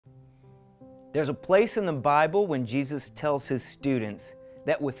There's a place in the Bible when Jesus tells his students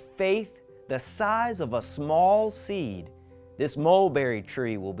that with faith the size of a small seed, this mulberry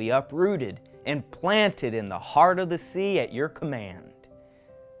tree will be uprooted and planted in the heart of the sea at your command.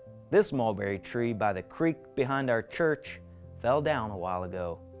 This mulberry tree by the creek behind our church fell down a while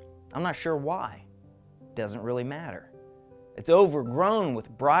ago. I'm not sure why. It doesn't really matter. It's overgrown with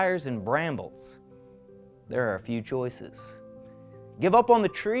briars and brambles. There are a few choices. Give up on the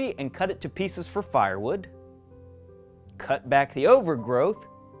tree and cut it to pieces for firewood. Cut back the overgrowth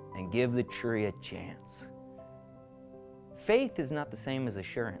and give the tree a chance. Faith is not the same as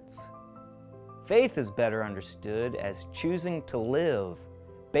assurance. Faith is better understood as choosing to live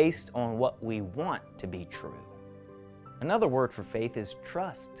based on what we want to be true. Another word for faith is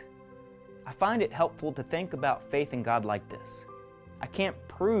trust. I find it helpful to think about faith in God like this. I can't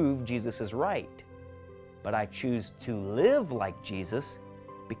prove Jesus is right, but I choose to live like Jesus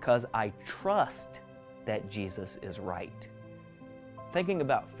because I trust that Jesus is right. Thinking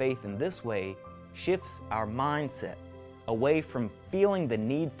about faith in this way shifts our mindset away from feeling the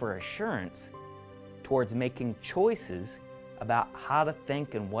need for assurance towards making choices about how to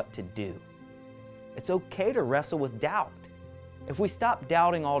think and what to do. It's okay to wrestle with doubt. If we stop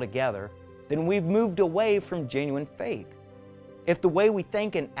doubting altogether, then we've moved away from genuine faith. If the way we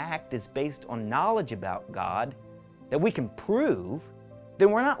think and act is based on knowledge about God that we can prove,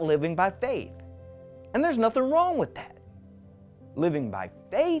 then we're not living by faith. And there's nothing wrong with that. Living by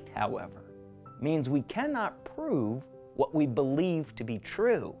faith, however, means we cannot prove what we believe to be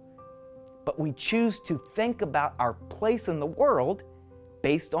true, but we choose to think about our place in the world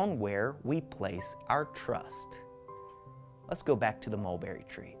based on where we place our trust. Let's go back to the mulberry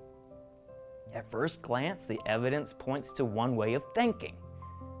tree. At first glance, the evidence points to one way of thinking.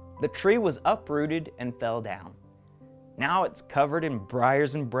 The tree was uprooted and fell down. Now it's covered in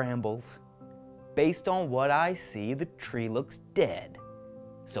briars and brambles. Based on what I see, the tree looks dead,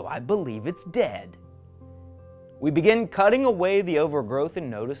 so I believe it's dead. We begin cutting away the overgrowth and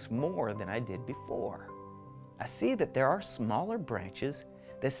notice more than I did before. I see that there are smaller branches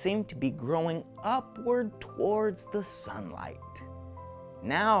that seem to be growing upward towards the sunlight.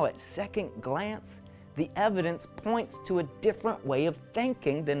 Now, at second glance, the evidence points to a different way of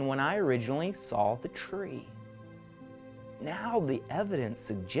thinking than when I originally saw the tree. Now the evidence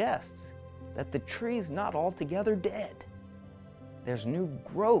suggests that the tree is not altogether dead. There's new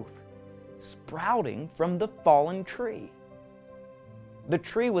growth sprouting from the fallen tree. The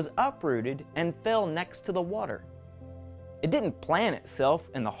tree was uprooted and fell next to the water. It didn't plant itself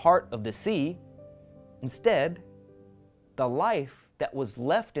in the heart of the sea. Instead, the life that was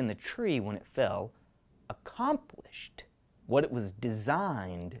left in the tree when it fell accomplished what it was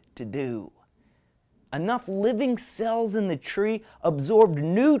designed to do. Enough living cells in the tree absorbed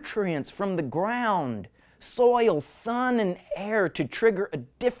nutrients from the ground, soil, sun, and air to trigger a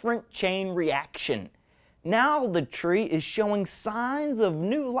different chain reaction. Now the tree is showing signs of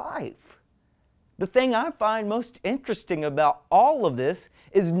new life. The thing I find most interesting about all of this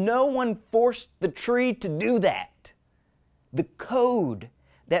is no one forced the tree to do that. The code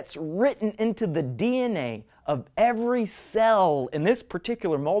that's written into the DNA of every cell in this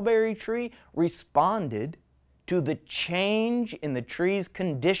particular mulberry tree responded to the change in the tree's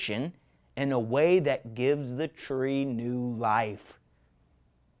condition in a way that gives the tree new life.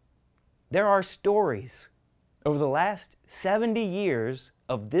 There are stories over the last 70 years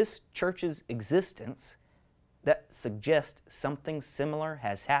of this church's existence that suggest something similar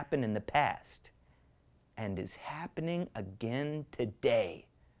has happened in the past and is happening again today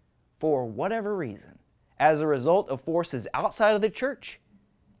for whatever reason, as a result of forces outside of the church,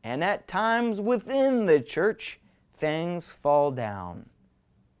 and at times within the church, things fall down,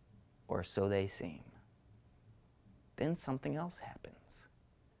 or so they seem. Then something else happens.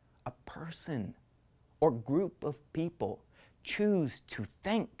 A person or group of people choose to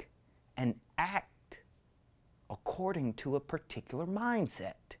think and act according to a particular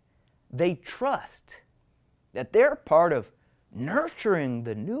mindset. They trust that they're part of nurturing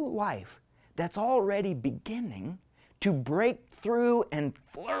the new life that's already beginning to break through and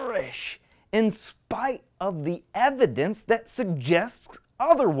flourish in spite of the evidence that suggests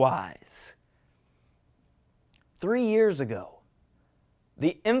otherwise. 3 years ago,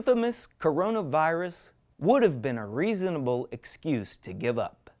 the infamous coronavirus would have been a reasonable excuse to give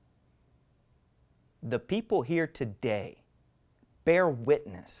up. The people here today bear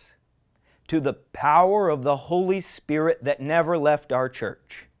witness to the power of the Holy Spirit that never left our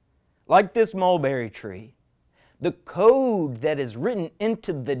church. Like this mulberry tree, the code that is written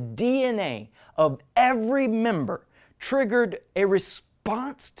into the DNA of every member triggered a response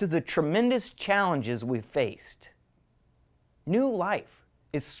response to the tremendous challenges we've faced. New life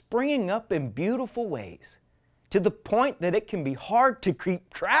is springing up in beautiful ways, to the point that it can be hard to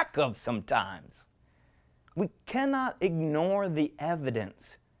keep track of sometimes. We cannot ignore the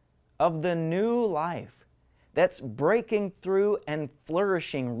evidence of the new life that's breaking through and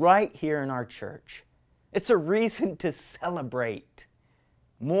flourishing right here in our church. It's a reason to celebrate.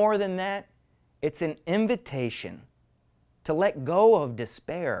 More than that, it's an invitation to let go of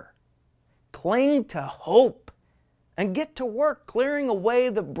despair, cling to hope, and get to work clearing away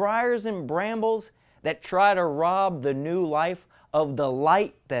the briars and brambles that try to rob the new life of the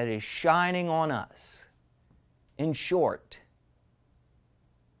light that is shining on us. In short,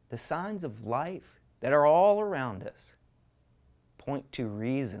 the signs of life that are all around us point to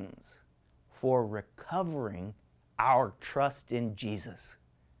reasons for recovering our trust in Jesus.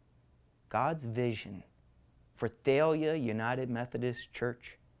 God's vision for Thalia United Methodist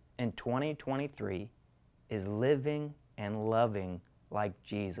Church in 2023 is living and loving like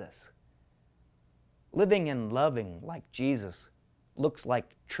Jesus. Living and loving like Jesus looks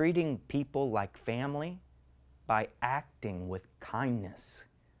like treating people like family by acting with kindness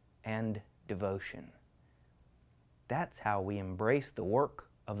and devotion. That's how we embrace the work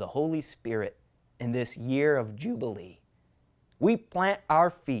of the Holy Spirit in this year of Jubilee. We plant our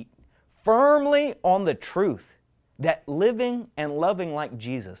feet firmly on the truth that living and loving like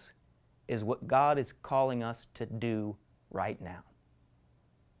Jesus is what God is calling us to do right now.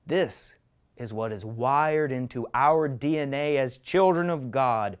 This is what is wired into our DNA as children of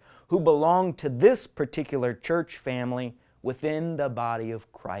God who belong to this particular church family within the body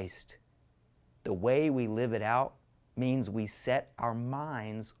of Christ. The way we live it out means we set our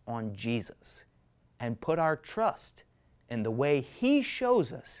minds on Jesus and put our trust in the way He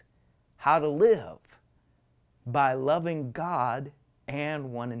shows us how to live by loving God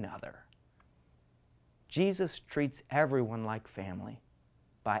and one another. Jesus treats everyone like family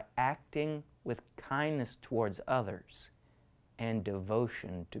by acting with kindness towards others and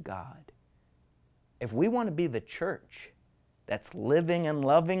devotion to God. If we want to be the church that's living and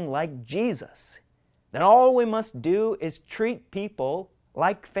loving like Jesus, then all we must do is treat people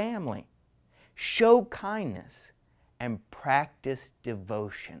like family, show kindness, and practice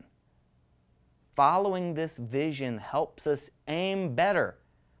devotion. Following this vision helps us aim better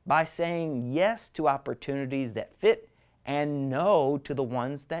by saying yes to opportunities that fit and no to the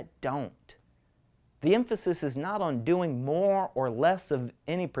ones that don't. The emphasis is not on doing more or less of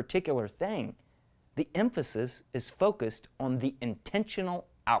any particular thing. The emphasis is focused on the intentional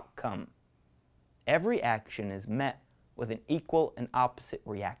outcome. Every action is met with an equal and opposite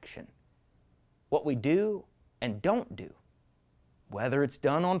reaction. What we do and don't do, whether it's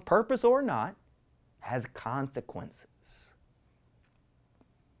done on purpose or not, has consequences.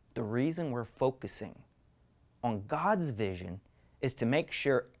 The reason we're focusing on God's vision is to make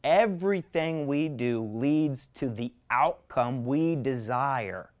sure everything we do leads to the outcome we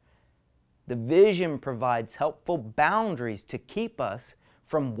desire. The vision provides helpful boundaries to keep us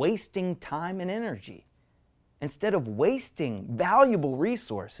from wasting time and energy. Instead of wasting valuable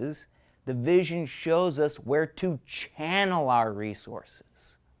resources, the vision shows us where to channel our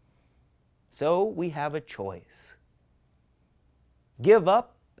resources. So we have a choice. Give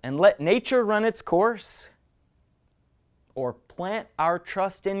up and let nature run its course, or plant our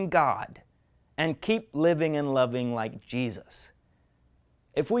trust in God and keep living and loving like Jesus.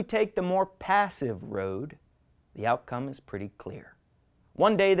 If we take the more passive road, the outcome is pretty clear.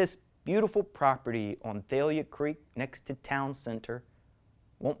 One day, this beautiful property on Thalia Creek next to town center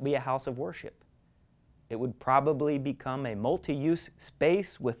won't be a house of worship. It would probably become a multi-use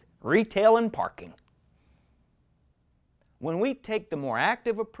space with retail and parking. When we take the more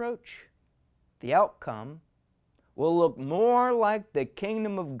active approach, the outcome will look more like the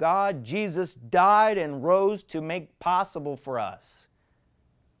kingdom of God Jesus died and rose to make possible for us.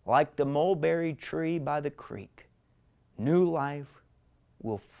 Like the mulberry tree by the creek, new life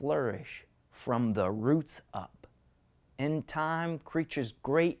will flourish from the roots up. In time, creatures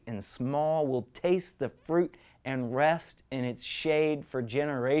great and small will taste the fruit and rest in its shade for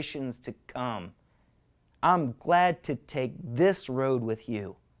generations to come. I'm glad to take this road with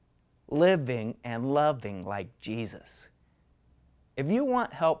you, living and loving like Jesus. If you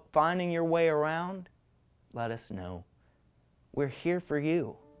want help finding your way around, let us know. We're here for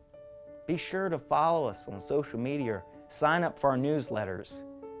you. Be sure to follow us on social media or sign up for our newsletters.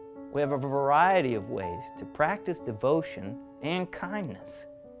 We have a variety of ways to practice devotion and kindness.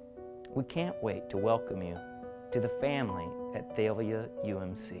 We can't wait to welcome you to the family at Thalia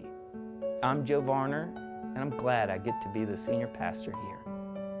UMC. I'm Joe Varner, and I'm glad I get to be the senior pastor here.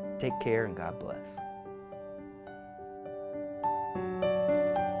 Take care and God bless.